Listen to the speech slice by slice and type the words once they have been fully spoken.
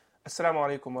Assalamu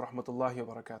alaikum wa rahmatullahi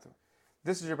wa barakatuh.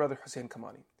 This is your brother Hussein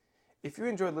Kamani. If you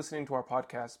enjoyed listening to our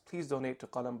podcast, please donate to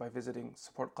Qalam by visiting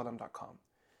supportqalam.com.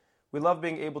 We love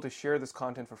being able to share this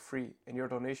content for free, and your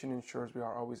donation ensures we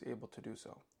are always able to do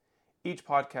so. Each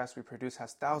podcast we produce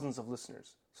has thousands of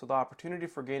listeners, so the opportunity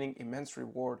for gaining immense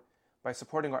reward by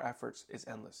supporting our efforts is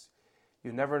endless.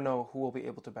 You never know who will be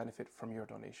able to benefit from your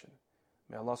donation.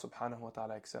 May Allah subhanahu wa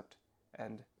ta'ala accept,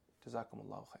 and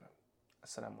jazakumullahu khairan.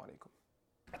 Assalamu alaikum.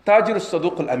 Tajir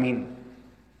al-Saduq al-Amin.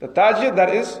 The Tajir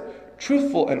that is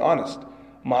truthful and honest.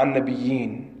 Ma'an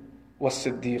Nabiyyin,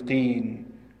 was-Siddiqeen,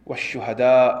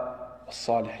 was-Shuhada,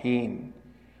 was-Salihin.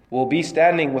 Will be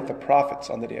standing with the prophets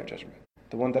on the Day of Judgment.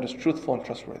 The one that is truthful and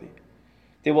trustworthy.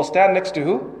 They will stand next to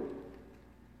who?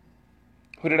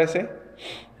 Who did I say?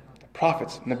 The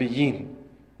prophets, Nabiyyin,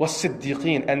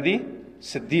 was-Siddiqeen, and the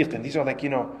Siddiq. These are like,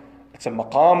 it's a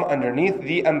maqam underneath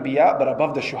the Anbiya, but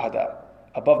above the Shuhada.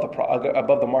 Above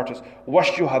the martyrs,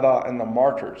 wash-shuhada, and the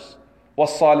martyrs,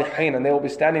 was-salihin, and they will be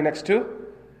standing next to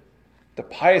the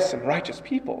pious and righteous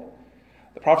people.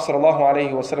 The Prophet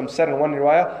ﷺ said in one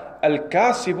riwayah,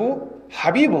 al-kasibu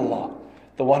habibullah,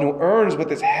 the one who earns with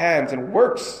his hands and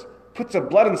works, puts the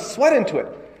blood and sweat into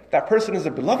it. That person is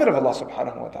the beloved of Allah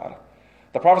subhanahu wa ta'ala.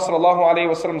 The Prophet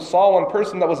ﷺ saw one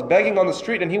person that was begging on the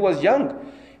street, and he was young.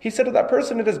 He said to that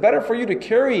person, it is better for you to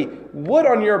carry wood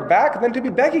on your back than to be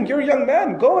begging. You're a young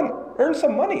man. Go and earn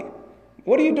some money.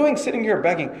 What are you doing sitting here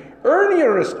begging? Earn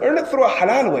your risk. Earn it through a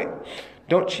halal way.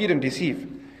 Don't cheat and deceive.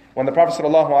 When the Prophet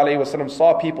ﷺ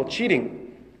saw people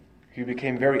cheating, he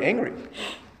became very angry.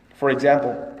 For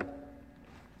example,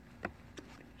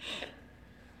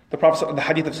 the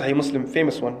hadith of Sahih Muslim,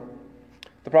 famous one.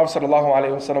 The Prophet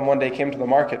ﷺ one day came to the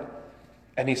market,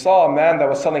 and he saw a man that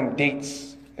was selling dates.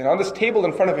 And on this table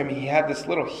in front of him, he had this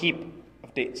little heap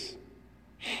of dates.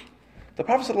 The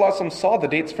Prophet ﷺ saw the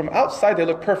dates from outside, they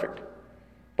looked perfect.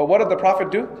 But what did the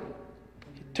Prophet do?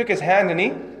 He took his hand and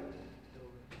he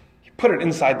put it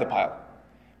inside the pile.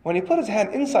 When he put his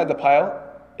hand inside the pile,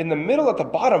 in the middle at the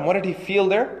bottom, what did he feel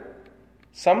there?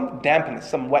 Some dampness,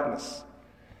 some wetness.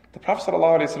 The Prophet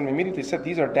ﷺ immediately said,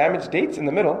 these are damaged dates in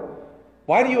the middle.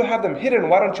 Why do you have them hidden?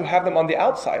 Why don't you have them on the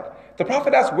outside? The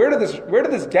Prophet asked, where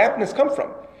did this dampness come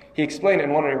from? He explained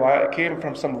in one riwayah, it came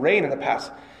from some rain in the past.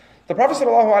 The Prophet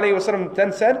ﷺ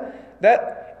then said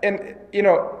that,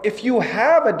 if you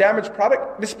have a damaged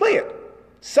product, display it.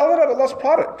 Sell it at Allah's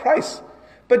price.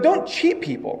 But don't cheat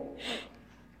people.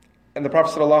 And the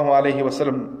Prophet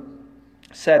ﷺ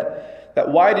said that,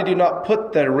 why did you not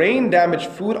put the rain-damaged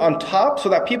food on top so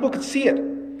that people could see it?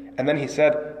 And then he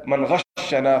said, Man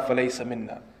ghashana falaysa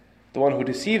minna. The one who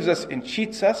deceives us and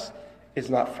cheats us is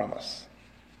not from us.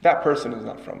 That person is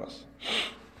not from us.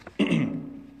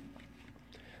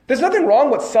 There's nothing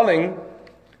wrong with selling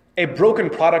a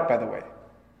broken product, by the way.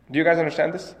 Do you guys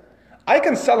understand this? I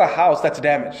can sell a house that's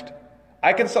damaged.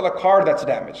 I can sell a car that's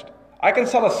damaged. I can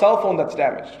sell a cell phone that's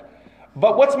damaged.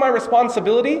 But what's my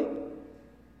responsibility?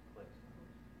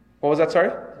 What was that,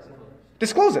 sorry?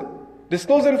 Disclose it.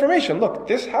 Disclose the information. Look,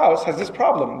 this house has this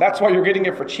problem. That's why you're getting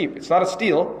it for cheap. It's not a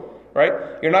steal, right?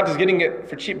 You're not just getting it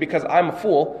for cheap because I'm a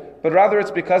fool, but rather it's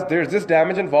because there's this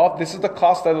damage involved. This is the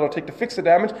cost that it'll take to fix the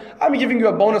damage. I'm giving you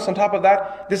a bonus on top of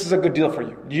that. This is a good deal for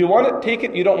you. Do you want it? Take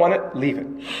it. You don't want it? Leave it.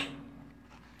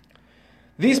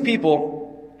 These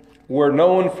people were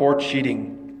known for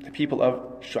cheating. The people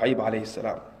of Shuayb alayhi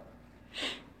salam.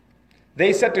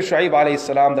 They said to Shuayb alayhi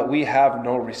salam that we have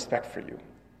no respect for you.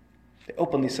 They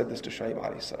openly said this to Shuayb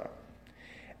alayhi salam.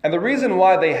 And the reason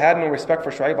why they had no respect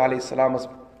for Shuayb alayhi salam was,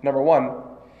 number one,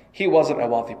 he wasn't a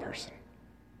wealthy person.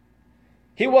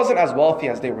 He wasn't as wealthy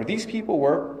as they were. These people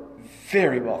were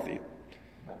very wealthy.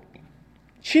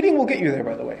 Cheating will get you there,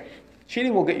 by the way.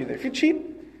 Cheating will get you there. If you cheat,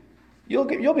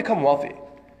 you'll become wealthy.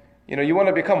 You want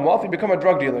to become wealthy, become a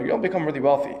drug dealer. You'll become really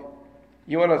wealthy.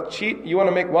 You want to cheat, you want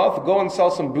to make wealth, go and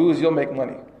sell some booze, you'll make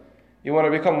money. You want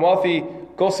to become wealthy,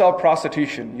 go sell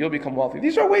prostitution, you'll become wealthy.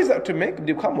 These are ways to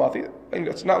become wealthy. And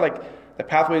it's not like the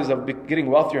pathways of getting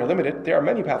wealthy are limited. There are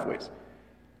many pathways.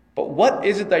 But what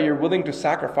is it that you're willing to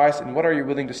sacrifice, and what are you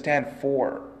willing to stand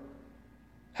for?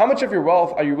 How much of your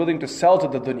wealth are you willing to sell to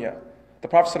the dunya? The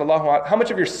Prophet ﷺ, how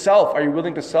much of yourself are you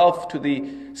willing to sell to the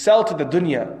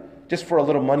dunya just for a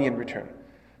little money in return?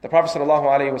 The Prophet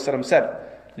ﷺ said,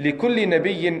 لِكُلِّ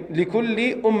نَبِيٍّ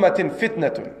لِكُلِّ أُمَّةٍ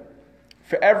فِتْنَةٌ.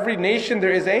 For every nation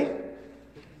there is a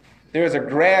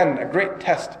great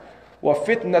test.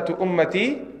 وَفِتْنَةُ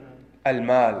أُمَّتِي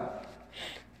الْمَالِ.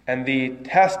 And the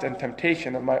test and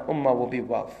temptation of my ummah will be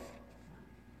wealth.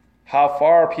 How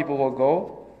far people will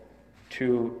go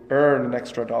to earn an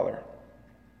extra dollar.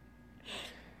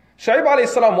 Shuayb alayhi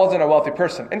salam wasn't a wealthy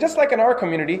person. And just like in our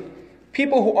community,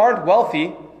 people who aren't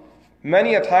wealthy,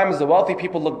 many a times the wealthy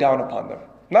people look down upon them.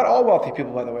 Not all wealthy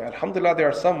people, by the way. Alhamdulillah, there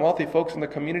are some wealthy folks in the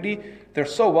community. They're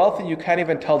so wealthy you can't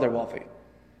even tell they're wealthy.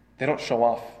 They don't show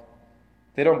off.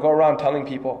 They don't go around telling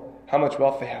people how much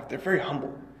wealth they have. They're very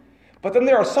humble. But then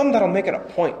there are some that'll make it a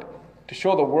point to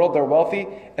show the world they're wealthy,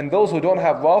 and those who don't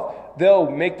have wealth, they'll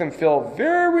make them feel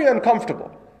very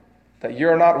uncomfortable. That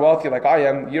you're not wealthy like I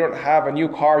am, you don't have a new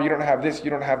car, you don't have this, you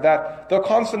don't have that. They'll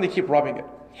constantly keep rubbing it.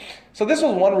 So this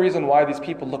was one reason why these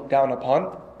people look down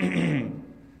upon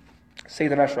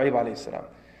Sayyidina Shuayb alayhi salam.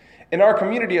 In our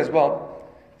community as well,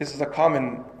 this is a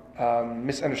common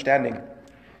misunderstanding.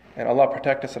 And Allah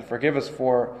protect us and forgive us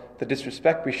for the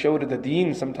disrespect we show to the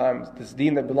deen sometimes, this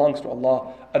deen that belongs to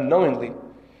Allah unknowingly.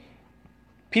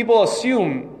 People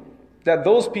assume that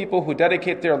those people who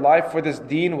dedicate their life for this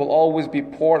deen will always be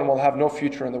poor and will have no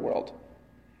future in the world.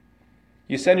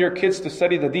 You send your kids to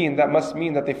study the deen, that must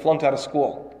mean that they flunked out of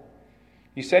school.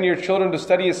 You send your children to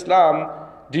study Islam,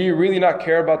 do you really not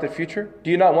care about their future?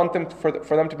 Do you not want them for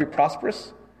them to be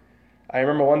prosperous? I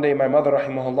remember one day my mother,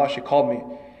 rahimahullah, she called me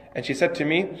and she said to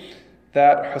me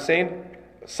that, Hussein,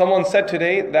 someone said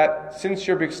today that since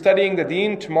you're studying the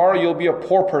deen, tomorrow you'll be a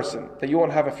poor person, that you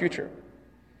won't have a future.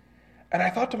 And I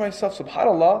thought to myself,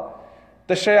 subhanAllah,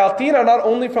 the shayateen are not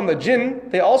only from the jinn,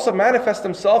 they also manifest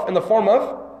themselves in the form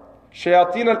of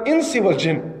shayateen al-insi wal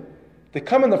jinn. They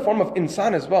come in the form of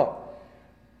insan as well.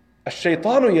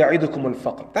 Ash-shaytanu ya'idukum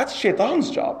al-faqr. That's shaitan's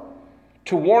job.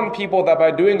 To warn people that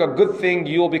by doing a good thing,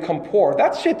 you'll become poor.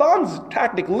 That's shaitan's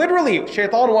tactic. Literally,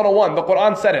 shaitan 101, the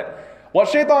Quran said it. What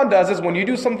shaitan does is when you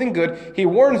do something good, he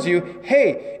warns you,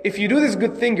 hey, if you do this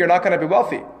good thing, you're not going to be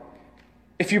wealthy.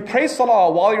 If you pray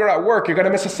salah while you're at work, you're going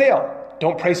to miss a sale.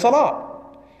 Don't pray salah.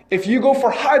 If you go for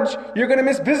hajj, you're going to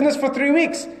miss business for 3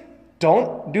 weeks.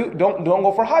 Don't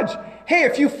go for hajj. Hey,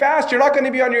 if you fast, you're not going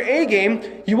to be on your A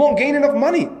game. You won't gain enough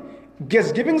money.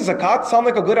 Does giving zakat sound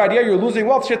like a good idea? You're losing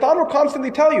wealth. Shaitan will constantly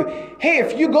tell you, hey,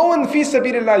 if you go in fi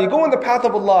sabilillah, you go in the path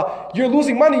of Allah, you're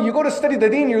losing money. You go to study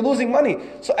the deen, you're losing money.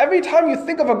 So every time you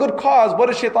think of a good cause, what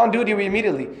does shaitan do to you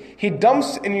immediately? He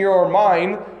dumps in your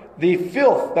mind the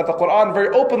filth that the Quran very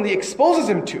openly exposes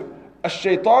him to.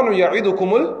 Ash-shaytanu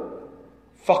ya'idukumul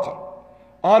faqr.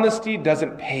 Honesty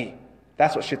doesn't pay.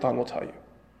 That's what shaitan will tell you.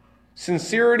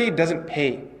 Sincerity doesn't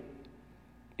pay.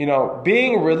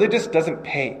 Being religious doesn't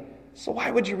pay. So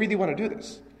why would you really want to do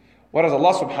this? What does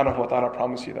Allah subhanahu wa ta'ala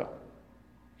promise you though?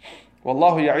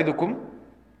 Wallahu ya'idukum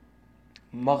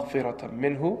maghfiratan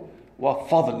minhu wa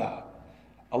fadla.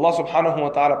 Allah subhanahu wa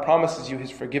ta'ala promises you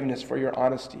His forgiveness for your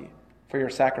honesty, for your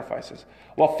sacrifices.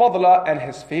 Wa fadla, and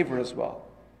His favor as well.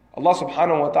 Allah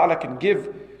subhanahu wa ta'ala can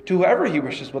give to whoever He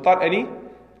wishes without any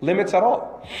limits at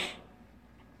all.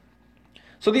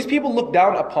 So these people look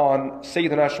down upon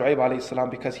Sayyidina Shuayb alayhi salam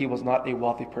because he was not a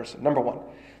wealthy person. Number one.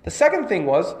 The second thing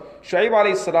was, Shuayb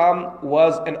alayhi salam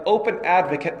was an open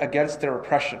advocate against their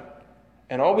oppression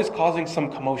and always causing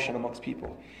some commotion amongst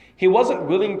people. He wasn't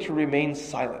willing to remain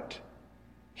silent.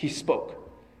 He spoke.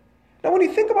 Now when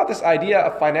you think about this idea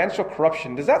of financial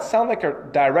corruption, does that sound like a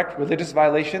direct religious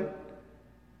violation?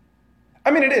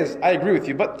 I mean, it is. I agree with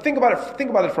you. But think about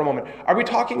it for a moment. Are we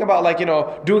talking about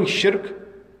doing shirk?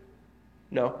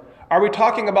 No. Are we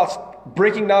talking about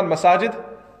breaking down masajid?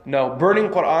 No. Burning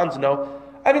Qur'ans? No.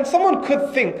 I mean, someone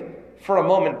could think for a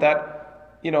moment that,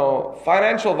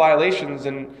 financial violations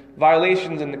and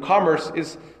violations in the commerce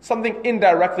is something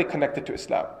indirectly connected to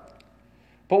Islam.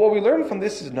 But what we learn from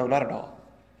this is no, not at all.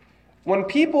 When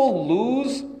people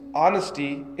lose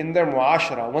honesty in their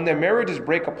mu'ashara, when their marriages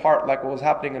break apart like what was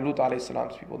happening in Lut alayhi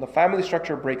salam's people, the family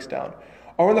structure breaks down,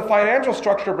 or when the financial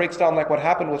structure breaks down like what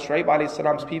happened with Shuayb alayhi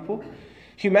salam's people,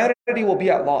 humanity will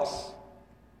be at loss.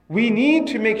 We need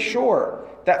to make sure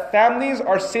that families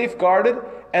are safeguarded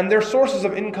and their sources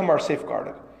of income are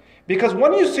safeguarded. Because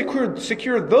when you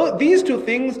secure these two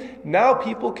things, now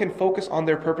people can focus on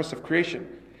their purpose of creation.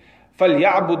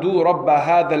 فَلْيَعْبُدُوا رَبَّ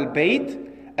هَذَا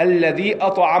الْبَيْتِ الَّذِي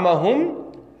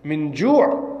أَطْعَمَهُمْ مِنْ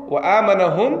جُوعٍ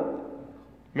وَآمَنَهُمْ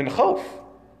مِنْ خَوْفٍ.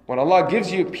 When Allah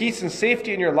gives you peace and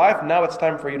safety in your life, now it's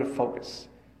time for you to focus.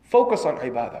 Focus on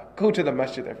ibadah. Go to the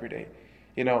masjid every day.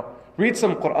 Read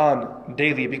some Quran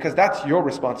daily because that's your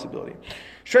responsibility.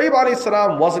 Shuayb alayhi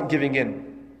salam wasn't giving in.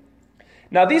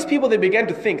 Now these people, they began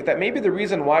to think that maybe the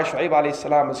reason why Shuayb alayhi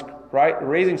salam is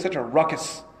raising such a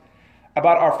ruckus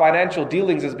about our financial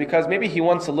dealings is because maybe he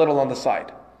wants a little on the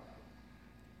side.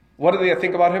 What do they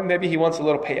think about him? Maybe he wants a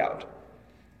little payout.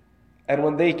 And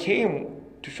when they came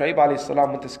to Shuayb alayhi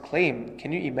salam with this claim,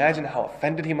 can you imagine how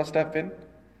offended he must have been?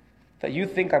 That you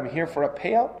think I'm here for a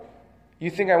payout? You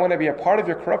think I want to be a part of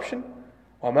your corruption?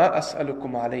 وَمَا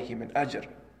أَسْأَلُكُمْ عَلَيْهِ مِنْ أَجْرٍ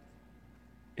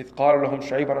إِذْ قَالَ لَهُمْ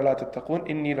شُعَيْبٌ أَلَا تَتَّقُونَ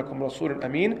إِنِّي لَكُمْ رَسُولٌ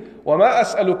أَمِينٌ وَمَا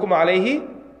أَسْأَلُكُمْ عَلَيْهِ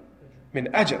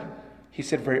مِنْ أَجْرٍ. He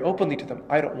said very openly to them,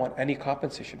 I don't want any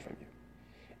compensation from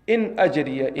you. إِنْ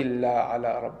أَجْرِيَ إِلَّا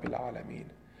عَلَى رَبِّ الْعَالَمِينَ.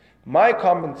 My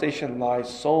compensation lies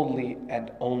solely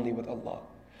and only with Allah.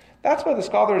 That's why the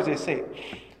scholars, they say,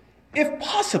 if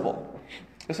possible,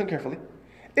 listen carefully,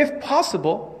 if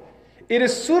possible, it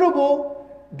is suitable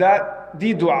that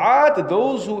the du'at,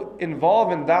 those who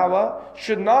involve in da'wah,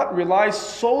 should not rely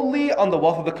solely on the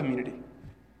wealth of the community.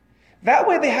 That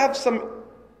way they have some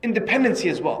independency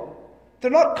as well. They're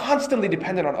not constantly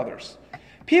dependent on others.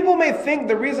 People may think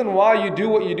the reason why you do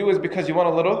what you do is because you want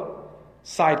a little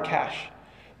side cash.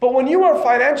 But when you are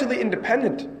financially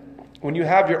independent, when you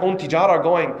have your own tijara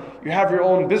going, you have your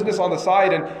own business on the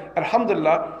side, and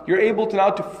alhamdulillah, you're able to now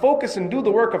to focus and do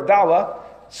the work of da'wah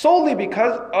solely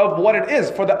because of what it is,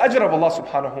 for the ajr of Allah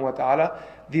subhanahu wa ta'ala,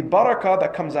 the barakah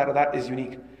that comes out of that is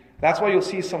unique. That's why you'll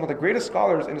see some of the greatest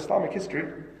scholars in Islamic history,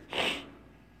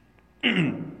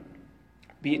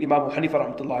 be it Imam Abu Hanifa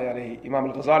rahmatullahi alayhi, Imam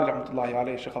al-Ghazali rahmatullahi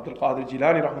alayhi, Shaykh Abdul Qadir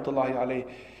Jilani rahmatullahi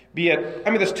alayhi, be it,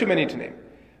 there's too many to name.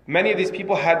 Many of these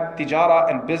people had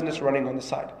tijara and business running on the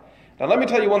side. Now let me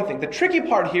tell you one thing. The tricky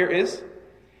part here is,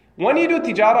 when you do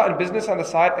tijara and business on the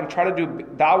side and try to do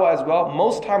da'wah as well,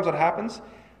 most times what happens,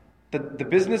 the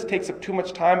business takes up too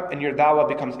much time and your da'wah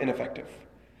becomes ineffective.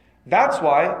 That's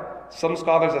why some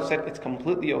scholars have said it's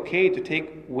completely okay to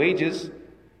take wages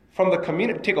from the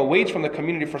community, take a wage from the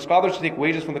community, for scholars to take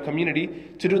wages from the community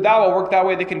to do da'wah work. That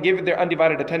way they can give it their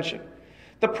undivided attention.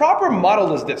 The proper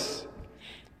model is this.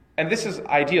 And this is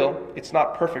ideal. It's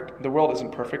not perfect. The world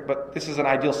isn't perfect, but this is an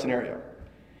ideal scenario.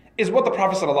 Is what the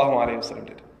Prophet ﷺ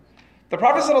did. The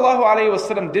Prophet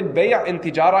ﷺ did bay'ah in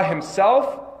tijara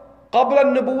himself. قَبْلَ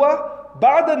النُّبُوَّةِ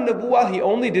بَعْدَ النُّبُوَّةِ He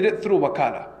only did it through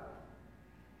wakala.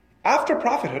 After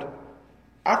prophethood,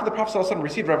 after the Prophet ﷺ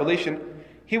received revelation,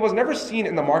 he was never seen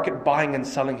in the market buying and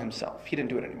selling himself. He didn't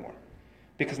do it anymore.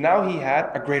 Because now he had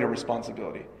a greater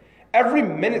responsibility. Every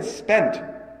minute spent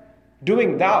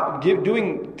doing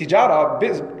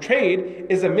tijara, trade,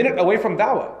 is a minute away from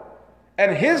da'wah.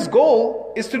 And his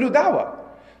goal is to do da'wah.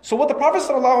 So what the Prophet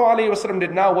ﷺ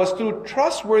did now was, through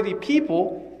trustworthy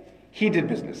people, he did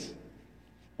business.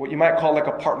 What you might call like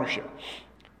a partnership.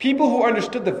 People who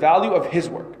understood the value of his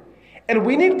work. And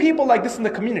we need people like this in the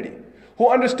community, who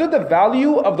understood the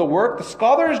value of the work the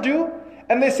scholars do.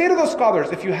 And they say to those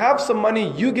scholars, if you have some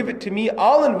money, you give it to me,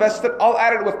 I'll invest it, I'll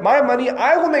add it with my money,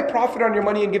 I will make profit on your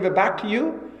money and give it back to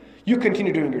you. You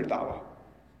continue doing your da'wah.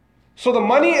 So the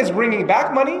money is bringing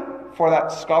back money for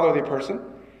that scholarly person.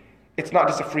 It's not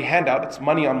just a free handout, it's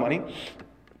money on money.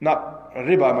 Not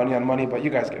riba, money on money, but you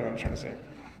guys get what I'm trying to say.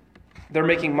 They're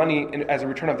making money as a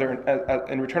return of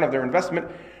their investment.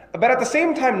 But at the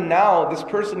same time now, this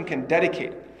person can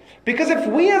dedicate. Because if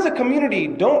we as a community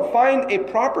don't find a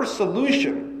proper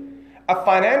solution of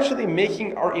financially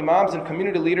making our imams and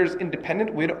community leaders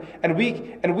independent, and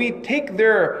we take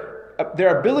their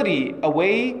ability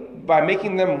away by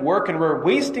making them work, and we're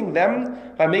wasting them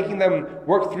by making them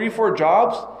work 3-4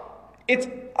 jobs, it's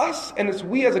us and it's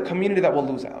we as a community that will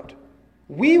lose out.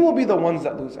 We will be the ones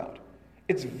that lose out.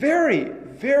 It's very,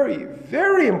 very,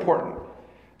 very important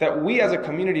that we as a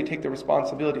community take the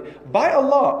responsibility. By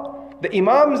Allah, the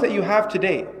imams that you have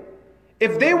today,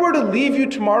 if they were to leave you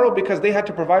tomorrow because they had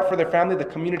to provide for their family, the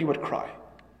community would cry.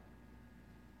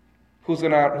 Who's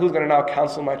gonna now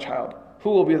counsel my child?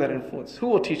 Who will be that influence? Who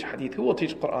will teach hadith? Who will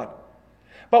teach Quran?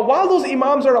 But while those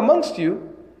imams are amongst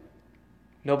you,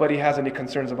 nobody has any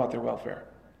concerns about their welfare.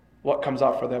 What comes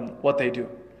out for them, what they do.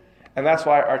 And that's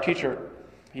why our teacher,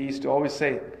 he used to always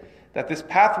say that this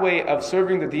pathway of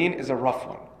serving the deen is a rough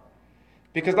one.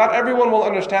 Because not everyone will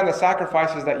understand the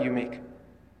sacrifices that you make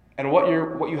and what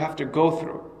you have to go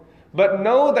through. But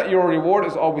know that your reward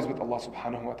is always with Allah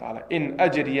subhanahu wa ta'ala. In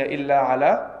ajriya illa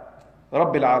ala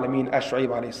rabbil alameen, as Shuayb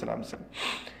alayhi salam said.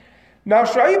 Now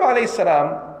Shuayb alayhi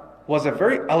salam was a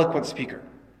very eloquent speaker.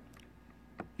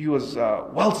 He was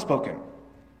well spoken.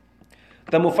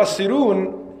 The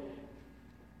Mufassirun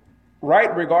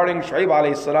write regarding Shuayb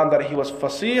alayhi salam that he was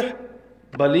fasih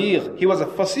baligh. He was a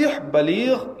fasih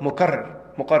baligh muqarrir.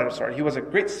 He was a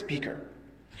great speaker.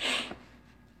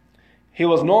 He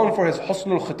was known for his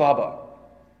husnul khitaba,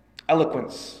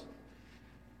 eloquence.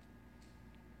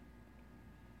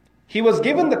 He was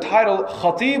given the title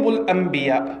Khatibul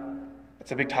Anbiya.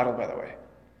 That's a big title, by the way.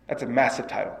 That's a massive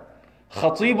title.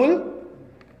 Khatibul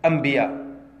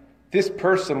Anbiya. This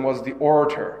person was the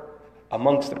orator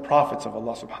amongst the prophets of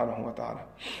Allah subhanahu wa ta'ala.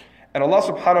 And Allah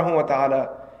subhanahu wa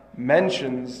ta'ala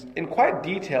mentions in quite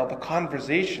detail the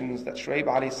conversations that Shuayb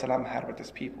alayhi salam had with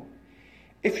his people.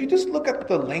 If you just look at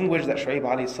the language that Shuayb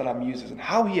alayhi salam uses and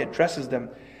how he addresses them,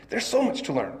 there's so much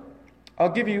to learn. I'll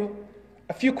give you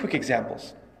a few quick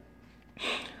examples.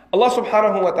 Allah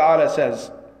subhanahu wa ta'ala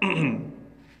says,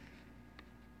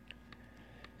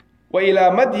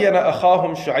 وَإِلَى مَدْيَنَ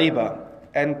أَخَاهُمْ شُعَيْبًا,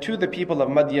 and to the people of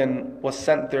Madian was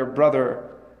sent their brother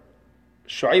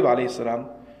Shuayb alayhi salam.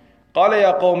 قَالَ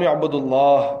يَا قَوْمِ اعْبُدُوا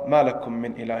اللَّهَ مَا لَكُم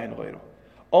مِّنْ إِلَٰهٍ غَيْرُهُ.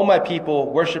 O my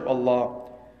people, worship Allah.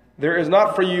 There is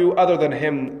not for you other than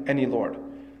Him any Lord.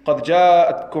 قَدْ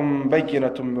جَاءَتْكُمْ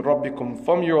بَيِّنَةٌ مِّن رَبِّكُمْ.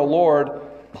 From your Lord,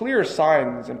 clear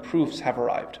signs and proofs have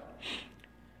arrived.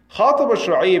 خاطب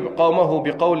شعيب قومه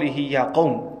بقوله يا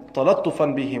قوم تلطفا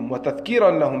بهم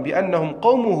وتذكيرا لهم بأنهم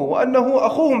قومه وأنه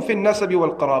أخوهم في النسب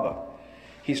والقرابة.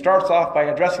 He starts off by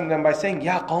addressing them by saying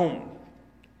يا قوم.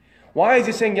 Why is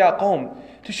he saying يا قوم?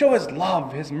 To show his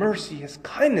love, his mercy, his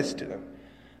kindness to them.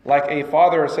 Like a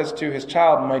father says to his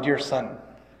child, my dear son.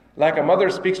 Like a mother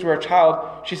speaks to her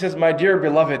child, she says, my dear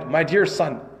beloved, my dear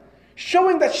son.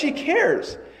 Showing that she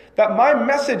cares. That my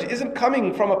message isn't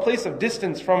coming from a place of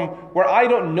distance, from where I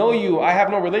don't know you, I have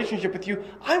no relationship with you.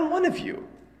 I'm one of you.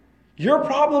 Your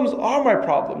problems are my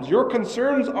problems. Your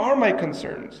concerns are my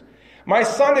concerns. My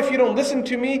son, if you don't listen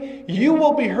to me, you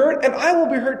will be hurt and I will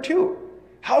be hurt too.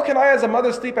 How can I as a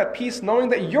mother sleep at peace knowing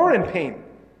that you're in pain?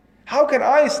 How can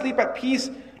I sleep at peace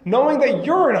knowing that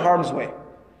you're in harm's way?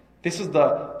 This is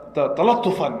the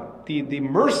talattufan, the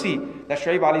mercy that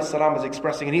Shuayb alayhi salam is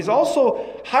expressing. And he's also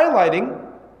highlighting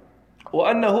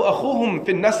وَأَنَّهُ أَخُوهُمْ فِي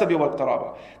النَّسَبِ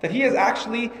وَالْقَرَابَةِ, that he is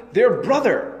actually their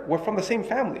brother. We're from the same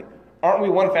family. Aren't we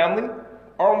one family?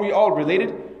 Aren't we all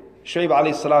related? Shuayb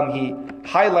alayhi salam, he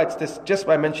highlights this just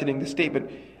by mentioning the statement,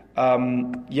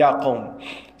 Ya qawm.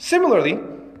 Similarly,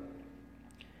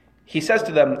 he says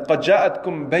to them, قَدْ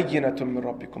جَاءَتْكُمْ بَيِّنَةٌ مِّن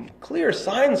رَبِّكُمْ. Clear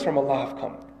signs from Allah have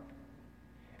come.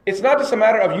 It's not just a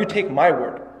matter of you take my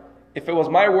word. If it was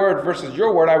my word versus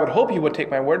your word, I would hope you would take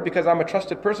my word because I'm a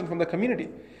trusted person from the community.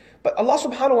 But Allah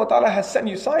subhanahu wa ta'ala has sent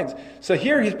you signs. So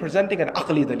here he's presenting an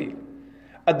aqli daleel.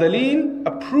 A daleel,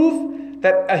 a proof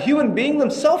that a human being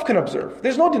themselves can observe.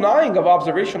 There's no denying of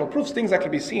observational proofs, things that can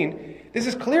be seen. This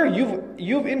is clear.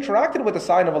 You've interacted with the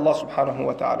sign of Allah subhanahu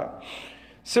wa ta'ala.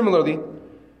 Similarly,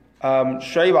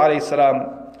 Shuayb alayhi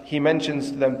salam, he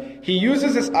mentions to them, he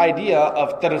uses this idea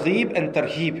of targheeb and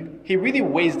tarheeb. He really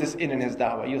weighs this in his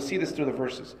da'wah. You'll see this through the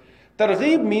verses.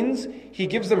 Targheeb means he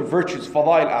gives them virtues,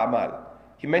 fadail a'mal.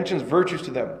 He mentions virtues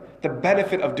to them, the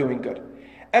benefit of doing good.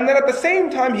 And then at the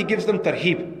same time, he gives them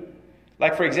tarheeb.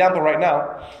 Like for example, right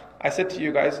now, I said to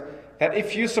you guys that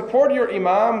if you support your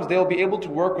imams, they'll be able to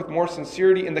work with more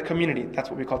sincerity in the community. That's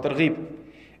what we call targheeb.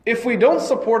 If we don't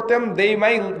support them, they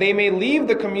may leave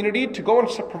the community to go and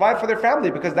provide for their family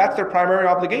because that's their primary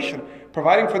obligation,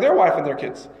 providing for their wife and their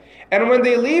kids. And when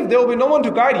they leave, there will be no one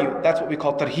to guide you. That's what we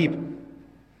call tarheeb.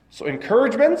 So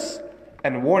encouragements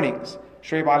and warnings.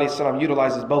 Shuayb alayhi salam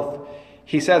utilizes both.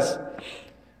 He says,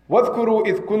 وَاذْكُرُوا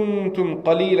إِذْ كُنْتُمْ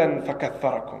قَلِيلًا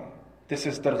فَكَثَّرَكُمْ. This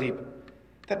is targheeb.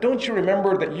 That don't you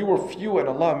remember that you were few and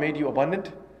Allah made you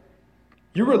abundant?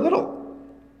 You were little.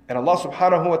 And Allah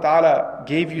subhanahu wa ta'ala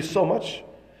gave you so much.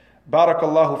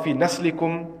 Barakallahu fi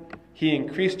naslikum. He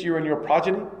increased you in your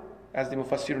progeny, as the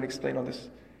Mufassirun explain on this.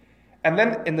 And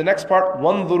then in the next part,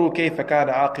 وَانظُرُوا كَيْفَ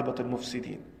كَانَ عَاقِبَةُ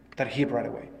الْمُفْسِدِينَ. Tarheeb right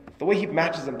away. The way he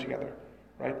matches them together.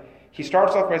 Right? He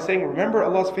starts off by saying, remember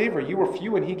Allah's favor. You were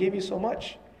few and He gave you so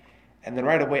much. And then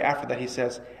right away after that he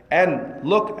says, and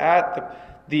look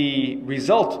at the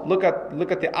result. Look at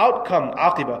the outcome,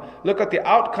 aqibah. Look at the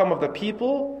outcome of the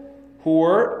people who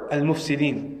were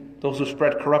al-mufsideen, those who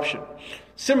spread corruption.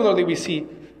 Similarly, we see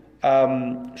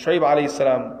Shuayb alayhi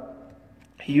salam,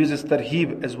 he uses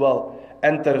tarheeb as well,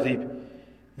 and targheeb.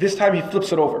 This time he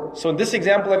flips it over. So in this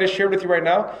example that I shared with you right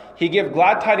now, he gave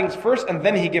glad tidings first and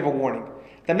then he gave a warning.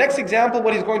 The next example,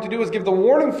 what he's going to do is give the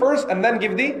warning first and then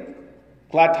give the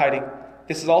glad tiding.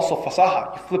 This is also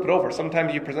fasaha. You flip it over.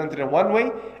 Sometimes you present it in one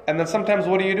way, and then sometimes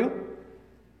what do?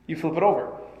 You flip it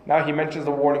over. Now he mentions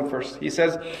the warning first. He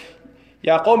says,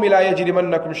 يا قوم لا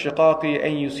يجرمنكم شقاقي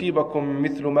أن يصيبكم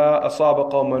مثل ما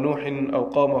أصاب قوم نوح أو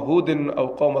قوم هود أو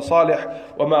قوم صالح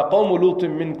وما قوم لوط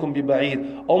منكم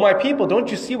ببعيد. Oh my people, don't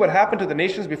you see what happened to the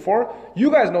nations before? You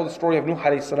guys know the story of Nuh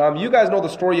alayhi salam. You guys know the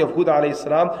story of Hud alayhi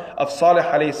salam, of Salih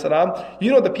alayhi salam.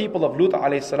 You know the people of Lut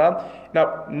alayhi salam.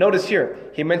 Now notice here,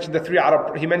 he mentioned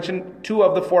he mentioned 2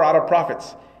 of the 4 Arab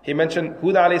prophets. He mentioned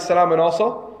Hud alayhi salam and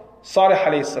also Salih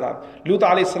alayhi salam. Lut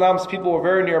alayhi salam's people were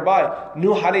very nearby.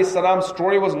 Nuh alayhi salam's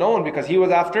story was known because he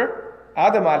was after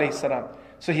Adam alayhi salam.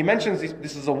 So he mentions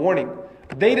this is a warning.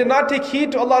 They did not take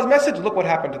heed to Allah's message. Look what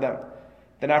happened to them.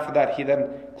 Then after that, he then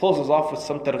closes off with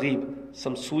some targheeb,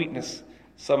 some sweetness,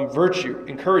 some virtue,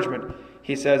 encouragement.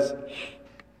 He says,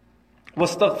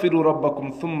 وَاسْتَغْفِرُوا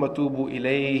رَبَّكُمْ ثُمَّ تُوبُوا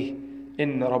إِلَيْهِ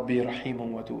إِنَّ رَبِّي رَحِيمٌ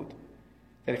وَدُودٌ.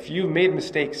 That if you've made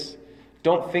mistakes,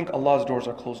 don't think Allah's doors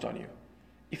are closed on you.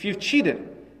 If you've cheated,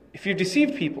 if you've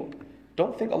deceived people,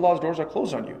 don't think Allah's doors are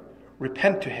closed on you.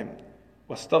 Repent to Him.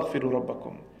 وَاسْتَغْفِرُوا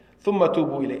رَبَّكُمْ ثُمَّ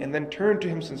تُوبُوا إِلَيْهِ. And then turn to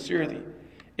Him sincerely.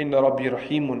 إِنَّ رَبِّي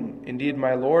رَحِيمٌ. Indeed,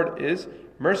 my Lord is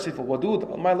merciful.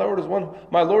 وَدُودٌ. My Lord is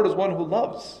one who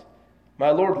loves.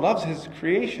 My Lord loves His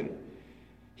creation.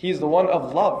 He's the one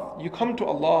of love. You come to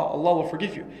Allah, Allah will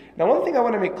forgive you. Now, one thing I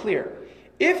want to make clear.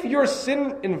 If your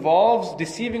sin involves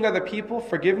deceiving other people,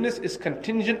 forgiveness is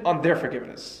contingent on their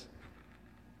forgiveness.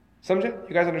 Samjha?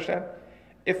 You guys understand?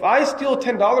 If I steal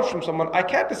 $10 from someone, I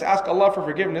can't just ask Allah for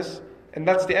forgiveness and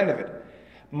that's the end of it.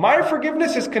 My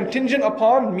forgiveness is contingent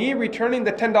upon me returning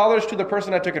the $10 to the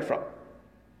person I took it from.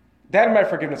 Then my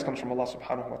forgiveness comes from Allah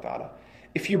subhanahu wa ta'ala.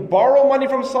 If you borrow money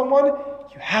from someone,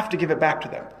 you have to give it back to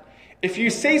them. If you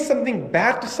say something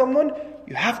bad to someone,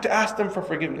 you have to ask them for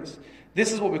forgiveness.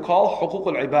 This is what we call حقوق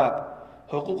العباد.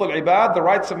 حقوق العباد, the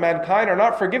rights of mankind, are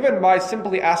not forgiven by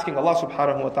simply asking Allah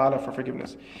subhanahu wa ta'ala for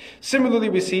forgiveness. Similarly,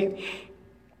 we see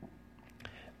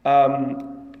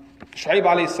Shuayb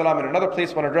alayhi salam in another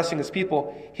place when addressing his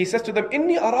people, he says to them,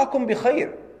 إِنِّي أَرَاكُمْ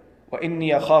بِخَيْرٍ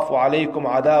وَإِنِّي أَخَافُ عَلَيْكُمْ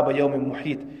عَذَابَ يَوْمٍ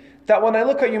مُحِيطٍ. That when I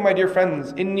look at you, my dear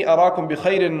friends, إِنِّي أَرَاكُمْ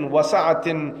بِخَيْرٍ وَسَعَةٍ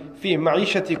فِي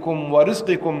مَعِيشَتِكُمْ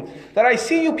وَرِزْقِكُمْ. That I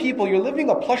see you people, you're living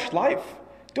a plush life.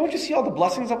 Don't you see all the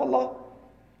blessings of Allah?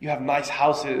 You have nice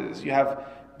houses, you have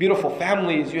beautiful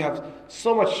families, you have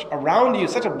so much around you,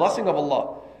 such a blessing of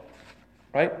Allah.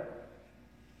 Right?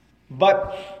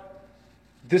 But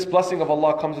this blessing of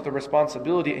Allah comes with a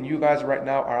responsibility, and you guys right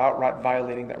now are outright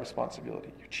violating that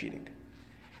responsibility. You're cheating.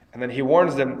 And then he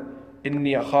warns them,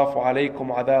 إِنِّي أَخَافُ عَلَيْكُمْ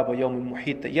عَذَابَ يَوْمٍ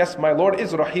مُحِيطٍ. That yes, my Lord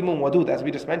is Rahimun Wadud, as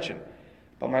we just mentioned.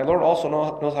 But my Lord also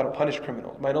knows how to punish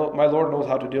criminals. My Lord knows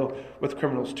how to deal with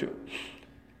criminals too.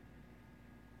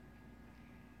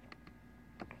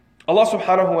 Allah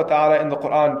subhanahu wa ta'ala in the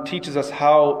Quran teaches us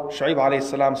how Shuayb alayhi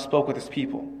salam spoke with his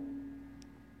people.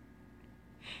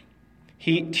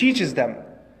 He teaches them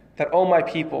that, oh my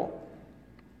people,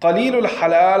 قَلِيلُ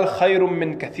الْحَلَالِ خَيْرٌ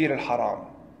مِّن كَثِيرِ الْحَرَامِ.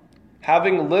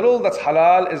 Having little that's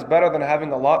halal is better than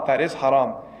having a lot that is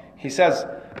haram. He says,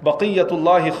 بَقِيَّةُ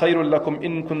اللَّهِ خَيْرٌ لَكُمْ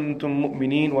إِن كُنتُم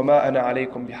مُؤْمِنِينَ وَمَا أَنَا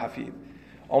عَلَيْكُمْ بِحَفِيظٍ.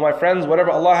 Oh my friends,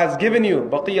 whatever Allah has given you,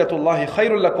 بَقِيَّةُ اللَّهِ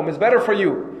خَيْرٌ لَكُمْ is better for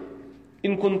you.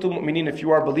 إِن كُنتُم مُؤْمِنِينَ, if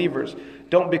you are believers.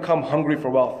 Don't become hungry for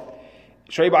wealth.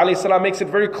 Shuayb alayhi salam makes it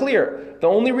very clear. The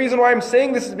only reason why I'm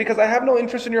saying this is because I have no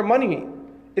interest in your money.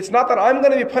 It's not that I'm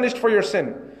going to be punished for your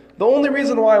sin. The only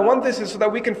reason why I want this is so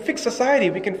that we can fix society,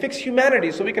 we can fix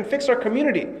humanity, so we can fix our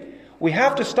community. We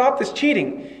have to stop this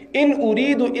cheating. إِن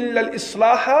أُرِيدُ إِلَّا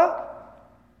الْإِصْلَاحَ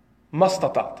مَا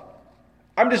اسْتَطَعْتُ.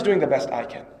 I'm just doing the best I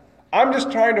can. I'm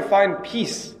just trying to find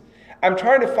peace. I'm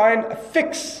trying to find a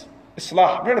fix.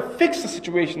 Islah. I'm trying to fix the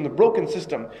situation, the broken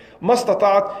system. مَا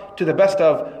اسْتَطَعْتُ, to the best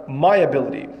of my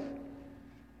ability.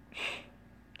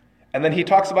 And then he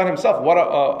talks about himself.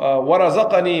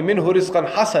 وَرَزَقَنِي مِنْهُ رِزْقًا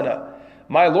حَسَنًا.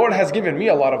 My Lord has given me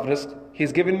a lot of rizq.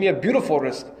 He's given me a beautiful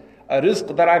rizq. A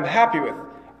rizq that I'm happy with.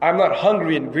 I'm not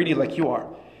hungry and greedy like you are.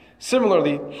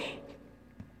 Similarly,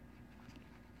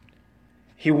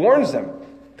 he warns them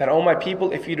that, oh my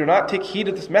people, if you do not take heed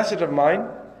of this message of mine,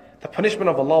 the punishment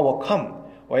of Allah will come.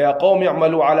 وَيَا قَوْمِ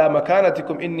اعْمَلُوا عَلَى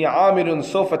مَكَانَتِكُمْ إِنِّي عَامِلٌ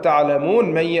سَوْفَ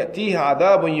تَعْلَمُونَ مَنْ يَأْتِيهِ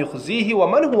عَذَابٌ يُخْزِيهِ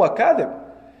وَمَنْ هُوَ كَاذِبٌ.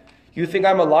 You think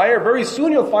I'm a liar? Very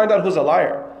soon you'll find out who's a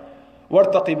liar.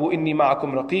 وَارْتَقِبُوا إِنِّي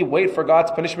مَعَكُمْ رَقِيبٌ. Wait for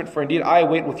God's punishment, for indeed I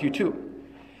wait with you too.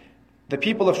 The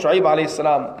people of Shuayb alayhi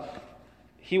salam,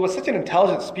 he was such an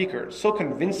intelligent speaker, so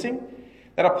convincing,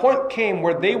 that a point came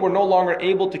where they were no longer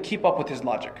able to keep up with his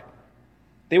logic.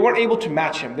 They weren't able to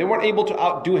match him. They weren't able to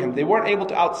outdo him. They weren't able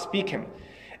to outspeak him.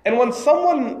 And when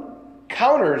someone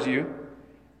counters you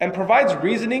and provides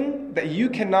reasoning that you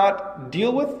cannot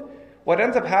deal with, what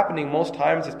ends up happening most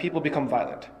times is people become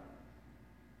violent.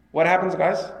 What happens,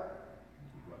 guys?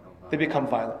 They become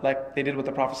violent, like they did with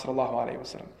the Prophet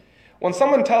ﷺ. When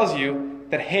someone tells you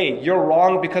that, hey, you're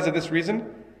wrong because of this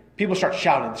reason, people start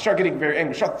shouting, start getting very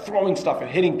angry, start throwing stuff and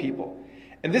hitting people.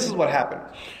 And this is what happened.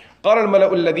 قَالَ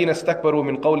الْمَلَأُ الَّذِينَ اسْتَكْبَرُوا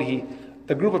مِنْ قَوْلِهِ.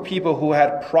 The group of people who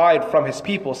had pride from his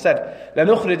people said,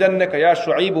 لَنُخْرِجَنَّكَ يَا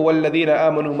شُعَيْبُ وَالَّذِينَ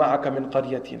آمَنُوا مَعَكَ مِنْ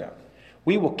قَرْيَتِنَا.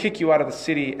 We will kick you out of the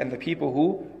city and the people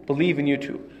who believe in you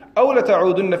too. أَوْ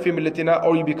لَتَعُودُنَّ فِي مِلَّتِنَا.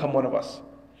 Or you become one of us.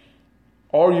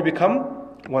 Or you become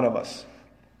one of us.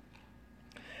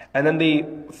 And then they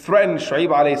threatened Shuayb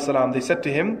alayhi salam. They said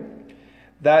to him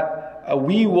that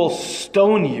we will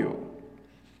stone you.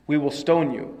 We will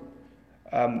stone you.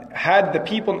 had the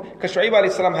people, because Shuayb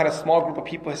alayhi salam had a small group of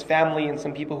people, his family and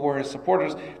some people who were his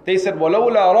supporters, they said,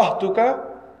 وَلَوْلَا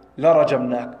رَحْتُكَ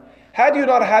لَرَجَمْنَاكَ. Had you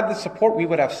not had the support, we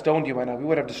would have stoned you by now, we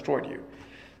would have destroyed you.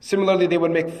 Similarly, they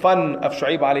would make fun of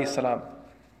Shuayb alayhi salam.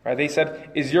 Right? They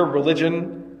said, is your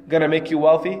religion going to make you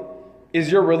wealthy?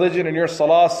 Is your religion and your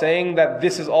salah saying that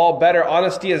this is all better,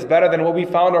 honesty is better than what we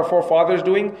found our forefathers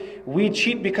doing? We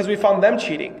cheat because we found them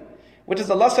cheating. Which is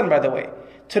a lesson, by the way.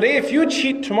 Today, if you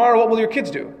cheat, tomorrow what will your kids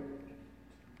do?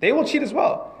 They will cheat as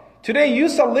well. Today, you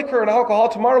sell liquor and alcohol,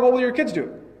 tomorrow what will your kids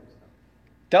do?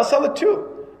 They'll sell it too.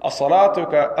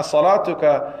 أصلاتك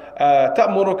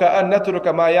تأمرك أن نترك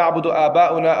ما يعبد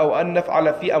آباؤنا أو أن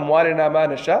نفعل في أموالنا ما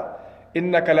نشاء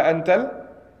إنك لأنت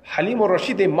الحليم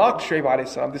الرشيد. They mocked Shuayb alayhi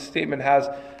salam. This statement has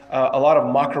a lot of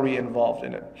mockery involved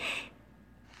in it.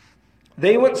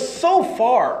 They went so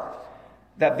far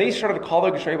that they started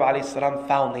calling Shuayb alayhi salam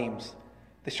foul names.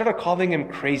 They started calling him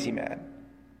crazy man.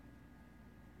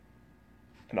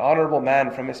 An honorable man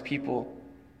from his people,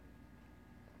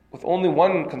 with only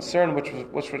one concern, which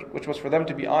was for them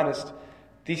to be honest.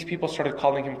 These people started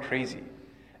calling him crazy.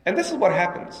 And this is what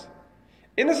happens.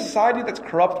 In a society that's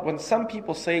corrupt, when some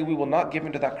people say we will not give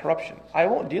into that corruption, I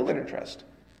won't deal in interest.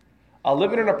 I'll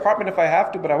live in an apartment if I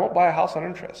have to, but I won't buy a house on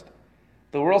interest.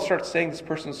 The world starts saying this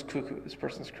person's cuckoo, this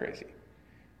person's crazy.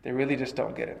 They really just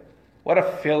don't get it. What a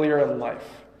failure in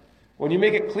life. When you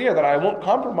make it clear that I won't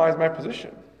compromise my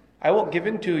position, I won't give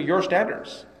in to your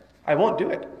standards, I won't do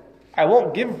it. I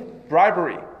won't give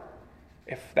bribery.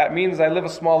 If that means I live a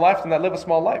small life, then I live a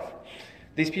small life.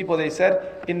 These people, they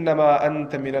said, إِنَّمَا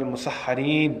أَنْتَ مِنَ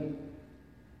الْمُسَحَّرِينَ.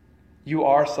 You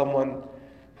are someone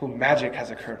who magic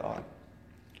has occurred on.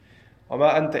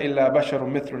 وَمَا أَنْتَ إِلَّا بَشَرٌ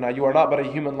مِثْلُنَا. You are not but a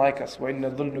human like us.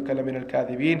 وَإِنَّ ظُنُّكَ لَمِنَ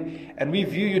الْكَاذِبِينَ. And we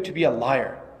view you to be a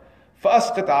liar.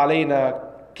 فَأَسْقِطْ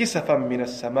عَلَيْنَا كِسَفًا مِنَ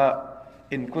السَّمَاءِ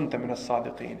إِن كُنْتَ مِنَ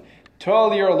الصَّادِقِينَ.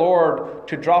 Tell your Lord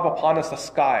to drop upon us a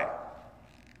sky,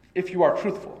 if you are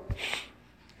truthful.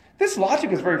 This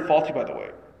logic is very faulty, by the way.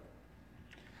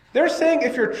 They're saying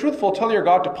if you're truthful, tell your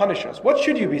God to punish us. What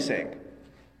should you be saying?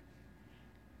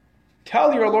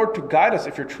 Tell your Lord to guide us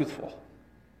if you're truthful.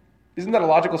 Isn't that a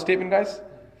logical statement, guys?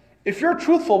 If you're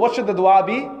truthful, what should the dua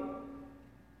be?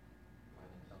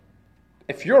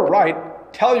 If you're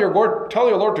right, tell your Lord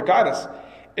to guide us.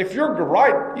 If you're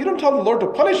right, you don't tell the Lord to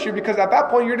punish you, because at that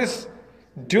point you're just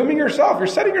dooming yourself. You're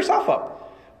setting yourself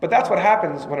up. But that's what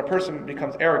happens when a person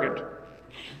becomes arrogant.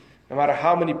 No matter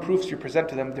how many proofs you present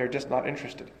to them, they're just not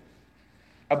interested.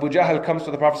 Abu Jahl comes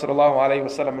to the Prophet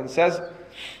ﷺ and says,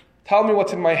 tell me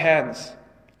what's in my hands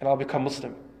and I'll become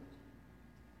Muslim.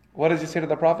 What does he say to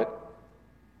the Prophet?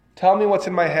 Tell me what's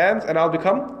in my hands and I'll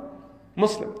become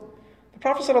Muslim. The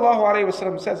Prophet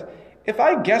ﷺ says, if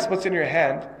I guess what's in your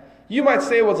hand, you might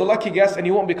say it was a lucky guess and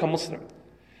you won't become Muslim.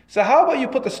 So how about you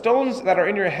put the stones that are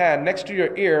in your hand next to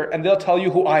your ear and they'll tell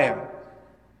you who I am.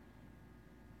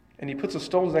 And he puts the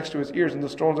stones next to his ears and the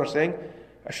stones are saying,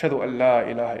 Ashhadu an la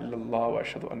ilaha illallah wa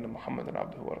ashhadu anna Muhammadan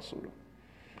abduhu wa rasuluh.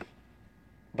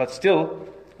 But still,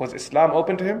 was Islam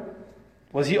open to him?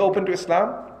 Was he open to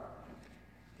Islam?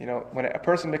 You know, when a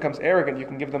person becomes arrogant, you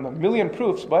can give them a million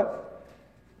proofs, but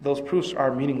those proofs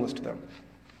are meaningless to them.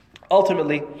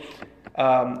 Ultimately,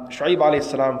 Shuayb alayhi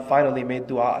salam finally made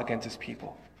dua against his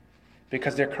people.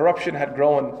 Because their corruption had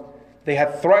grown. They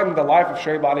had threatened the life of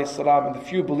Shuayb alayhi salam and the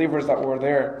few believers that were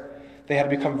there. They had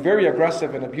become very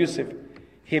aggressive and abusive.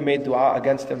 He made dua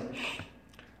against them.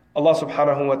 Allah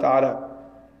subhanahu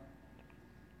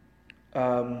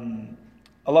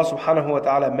wa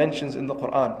ta'ala mentions in the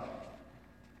Quran,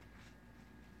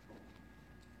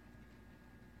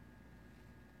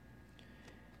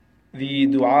 the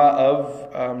dua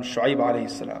of Shuayb alayhi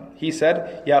salam. He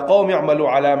said, Ya qawmi a'malu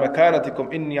ala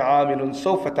makanatikum inni amilun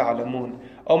sawfa ta'lamun.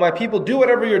 Oh my people, do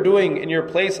whatever you're doing in your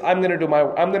place. I'm going to do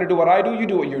what I do, you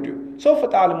do what you do. Sawfa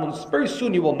ta'lamun. Very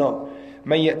soon you will know.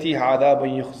 Man ya'tihi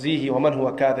 'adhabun yukhzihi wa man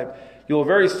huwa kadhib. You will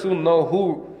very soon know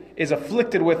who is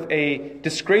afflicted with a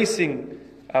disgracing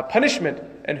punishment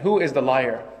and who is the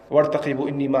liar. Wartaqibu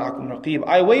inni ma'akum raqib.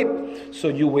 I wait, so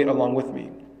you wait along with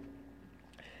me.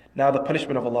 Now the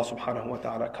punishment of Allah subhanahu wa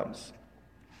ta'ala comes.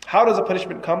 How does the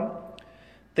punishment come?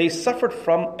 They suffered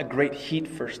from a great heat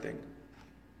first thing.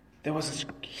 There was this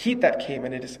heat that came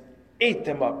and it just ate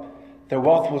them up. Their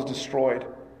wealth was destroyed.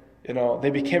 You know, they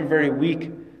became very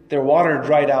weak. Their water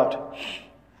dried out.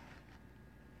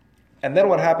 And then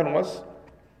what happened was,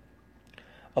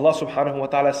 Allah subhanahu wa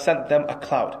ta'ala sent them a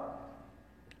cloud.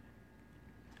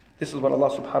 This is what Allah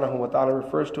subhanahu wa ta'ala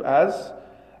refers to as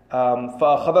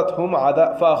فَأَخَذَهُمْ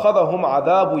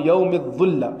عَذَابُ يَوْمِ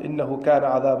الظُّلَّةِ إِنَّهُ كَانَ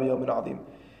عَذَابُ يَوْمٍ عَظِيمٍ.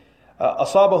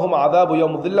 أصابهم عذاب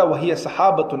يوم الظلة وهي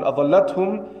سحابة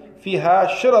أظلتهم فيها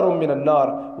شرر من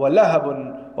النار ولهب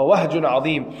ووهج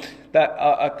عظيم. That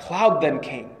a cloud then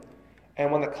came.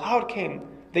 And when the cloud came,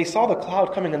 they saw the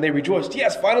cloud coming and they rejoiced.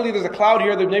 Yes, finally there's a cloud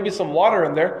here. There may be some water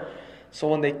in there. So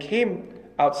when they came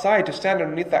outside to stand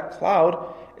underneath that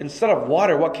cloud, instead of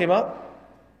water, what came up?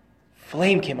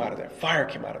 Flame came out of there. Fire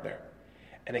came out of there.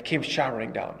 And it came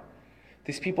showering down.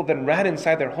 These people then ran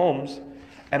inside their homes.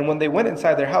 And when they went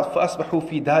inside their house, فَأَصْبَحُوا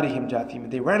فِي دَارِهِمْ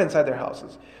جَاثِمِينَ, they ran inside their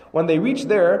houses. When they reached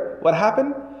there, what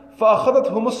happened?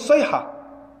 فَأَخَذَتْهُمُ الصَّيْحَةُ.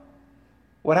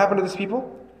 What happened to these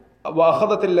people?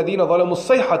 وَأَخَذَتِ الَّذِينَ ظَلَمُوا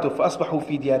الصَّيْحَةُ فَأَصْبَحُوا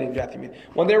فِي دِيَارِهِمْ جَاثِمِينَ.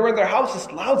 When they were in their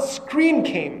houses, loud scream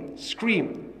came.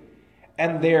 Scream.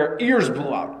 And their ears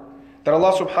blew out. That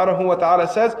Allah subhanahu wa ta'ala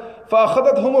says,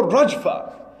 فَأَخَذَتْهُمُ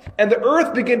الرَّجْفَةُ. And the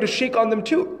earth began to shake on them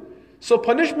too. So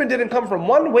punishment didn't come from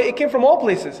one way, it came from all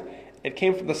places. It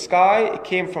came from the sky, it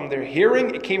came from their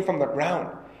hearing, it came from the ground.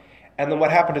 And then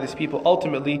what happened to these people?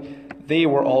 Ultimately, they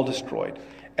were all destroyed.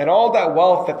 And all that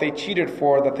wealth that they cheated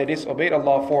for, that they disobeyed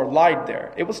Allah for, lied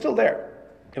there. It was still there.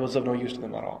 It was of no use to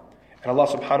them at all. And Allah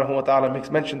subhanahu wa ta'ala makes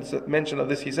mention of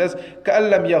this. He says,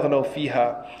 كَأَلَّمْ يَغْنَوْا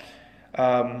فِيهَا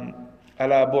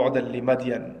أَلَا بُعْدًا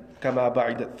لِمَدْيَنَ كَمَا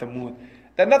بَعِدَتْ ثَمُودَ.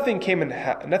 That nothing came in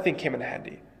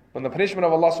handy. When the punishment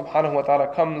of Allah subhanahu wa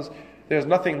ta'ala comes, there's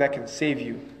nothing that can save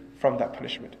you from that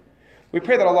punishment. We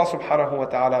pray that Allah subhanahu wa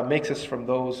ta'ala makes us from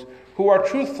those who are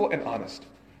truthful and honest.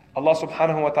 Allah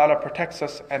subhanahu wa ta'ala protects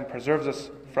us and preserves us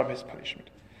from His punishment.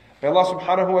 May Allah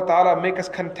subhanahu wa ta'ala make us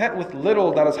content with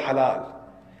little that is halal.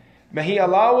 May He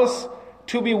allow us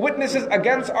to be witnesses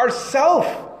against ourselves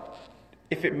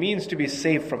if it means to be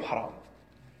saved from haram.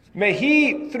 May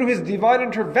He, through His divine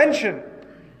intervention,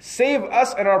 save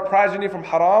us and our progeny from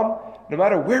haram no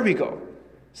matter where we go.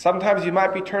 Sometimes you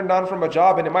might be turned down from a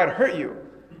job and it might hurt you.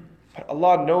 But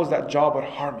Allah knows that job would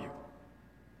harm you.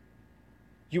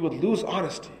 You would lose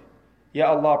honesty.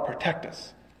 Ya Allah, protect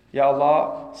us. Ya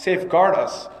Allah, safeguard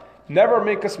us. Never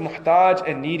make us muhtaj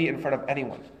and needy in front of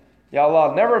anyone. Ya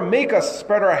Allah, never make us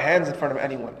spread our hands in front of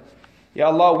anyone. Ya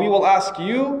Allah, we will ask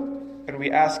you, and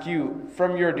we ask you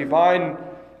from your divine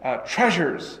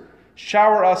treasures.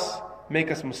 Shower us, make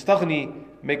us mustaghni,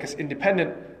 make us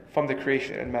independent from the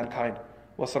creation and mankind.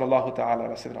 Wa sallallahu ta'ala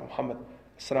ala sayyidina Muhammad.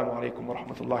 Assalamu alaikum wa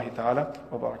rahmatullahi ta'ala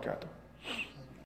wa barakatuh.